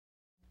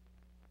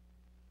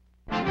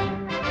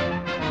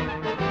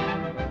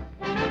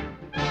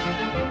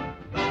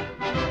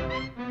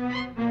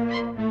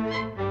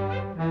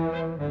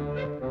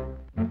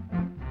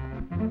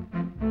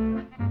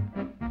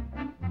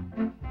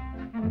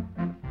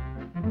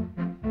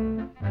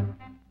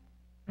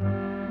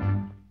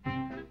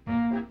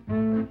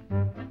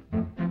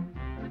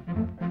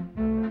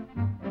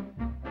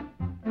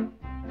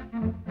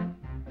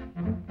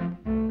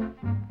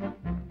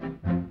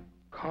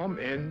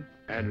in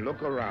and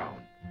look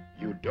around.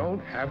 You don't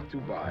have to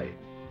buy.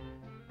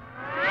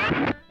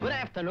 Good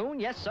afternoon.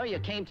 Yes, sir, you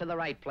came to the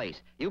right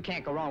place. You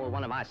can't go wrong with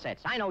one of our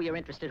sets. I know you're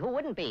interested. Who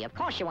wouldn't be? Of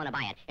course you want to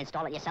buy it.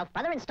 Install it yourself,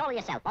 brother. Install it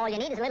yourself. All you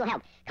need is a little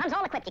help. Comes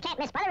all equipped. You can't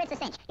miss, brother. It's a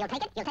cinch. You'll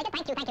take it? You'll take it?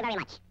 Thank you. Thank you very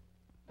much.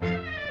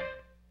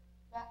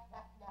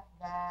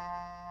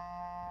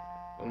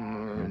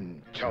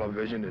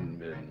 Television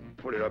and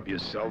put it up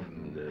yourself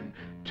and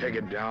take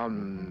it down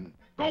and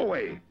go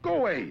away. Go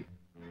away.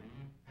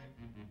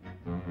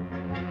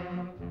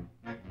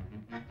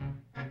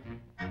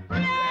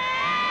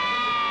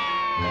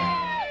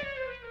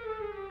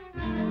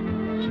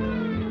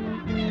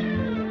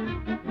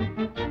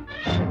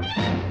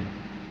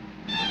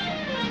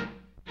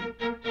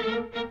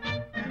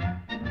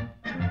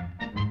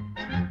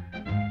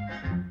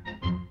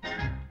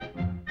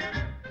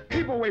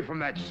 Keep away from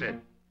that sit.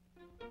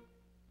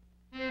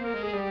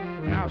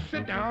 Now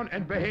sit down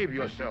and behave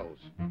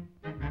yourselves.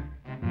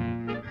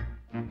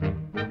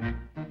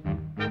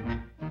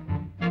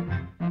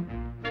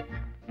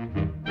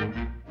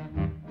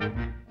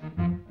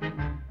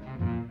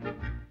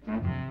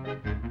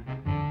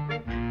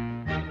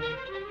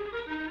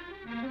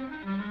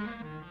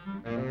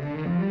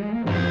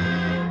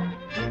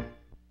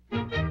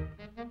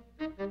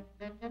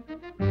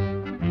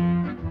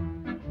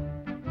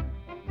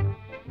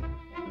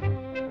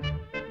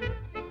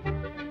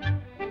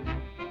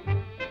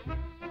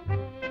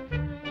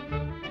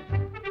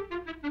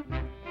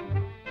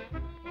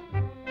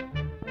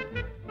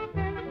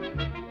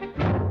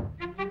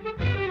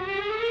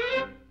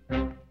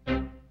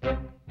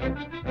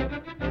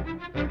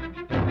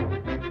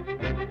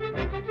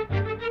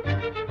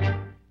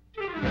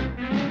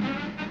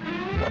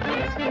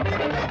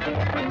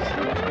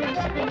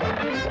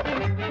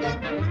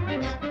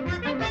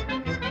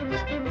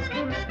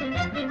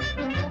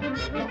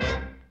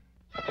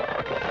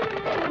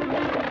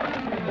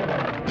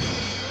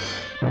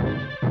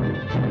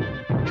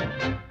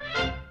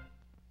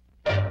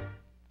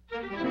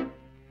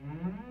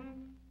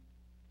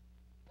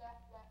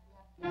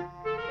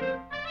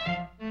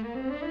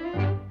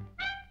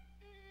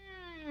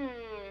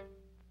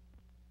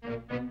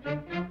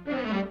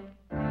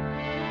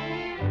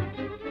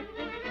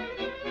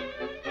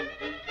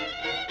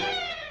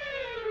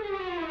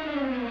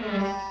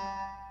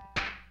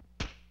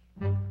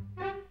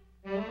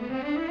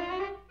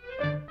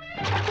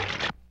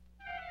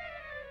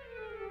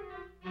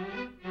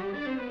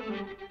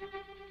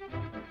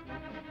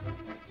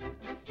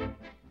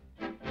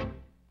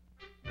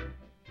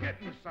 Get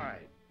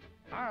inside.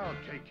 I'll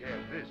take care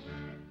of this.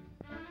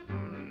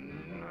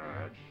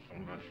 That's so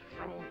much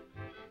trouble.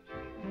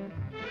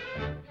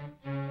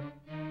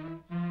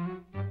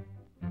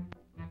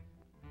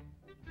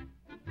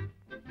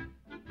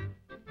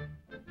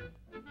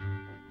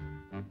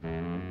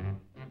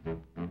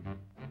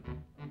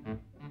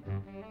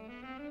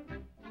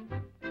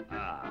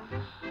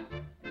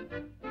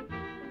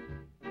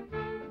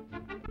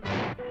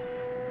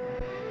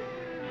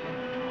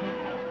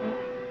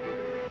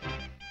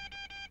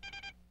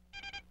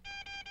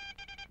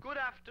 Good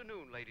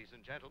afternoon, ladies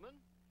and gentlemen.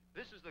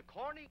 This is the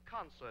Corny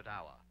Concert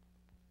Hour.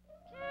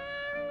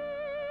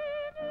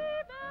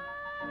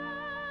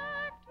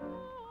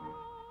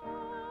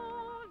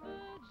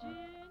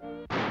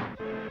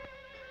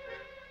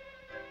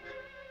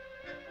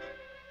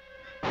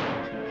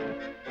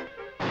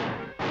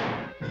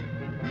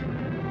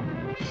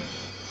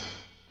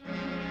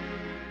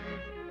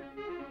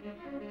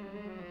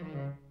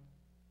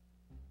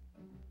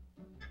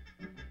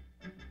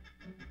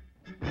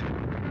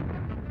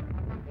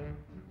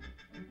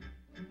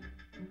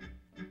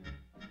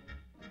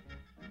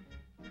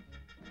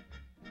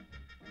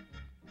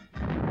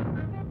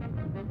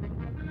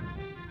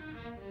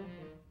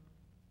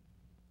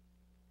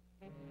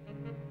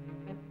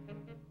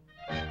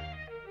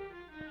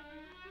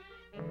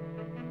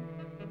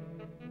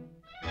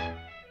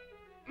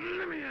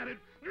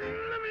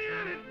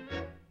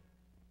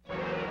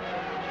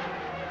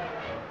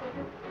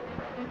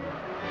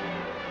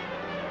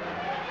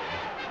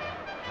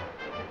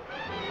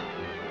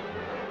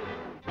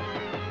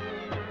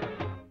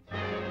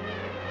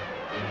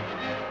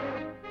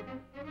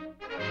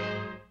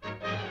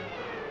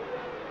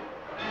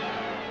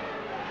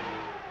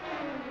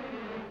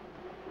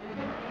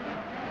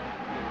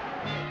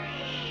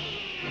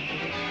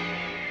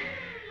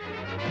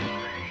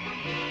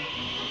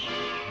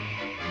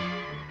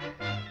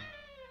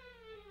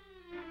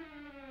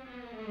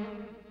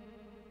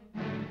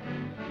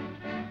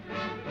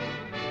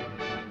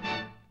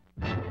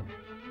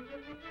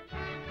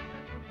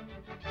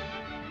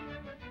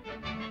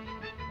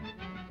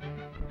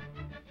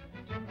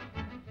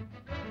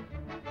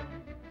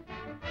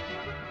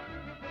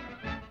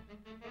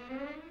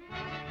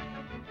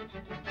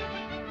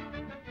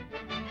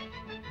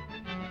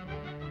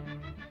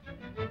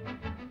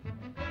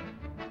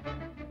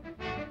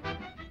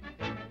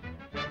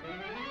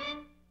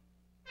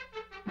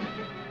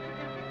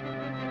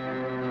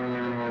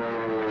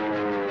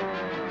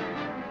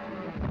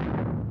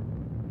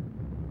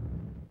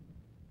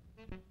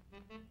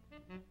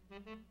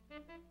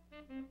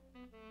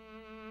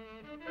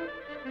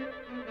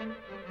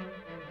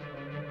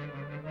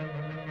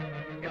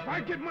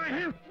 get my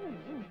hands...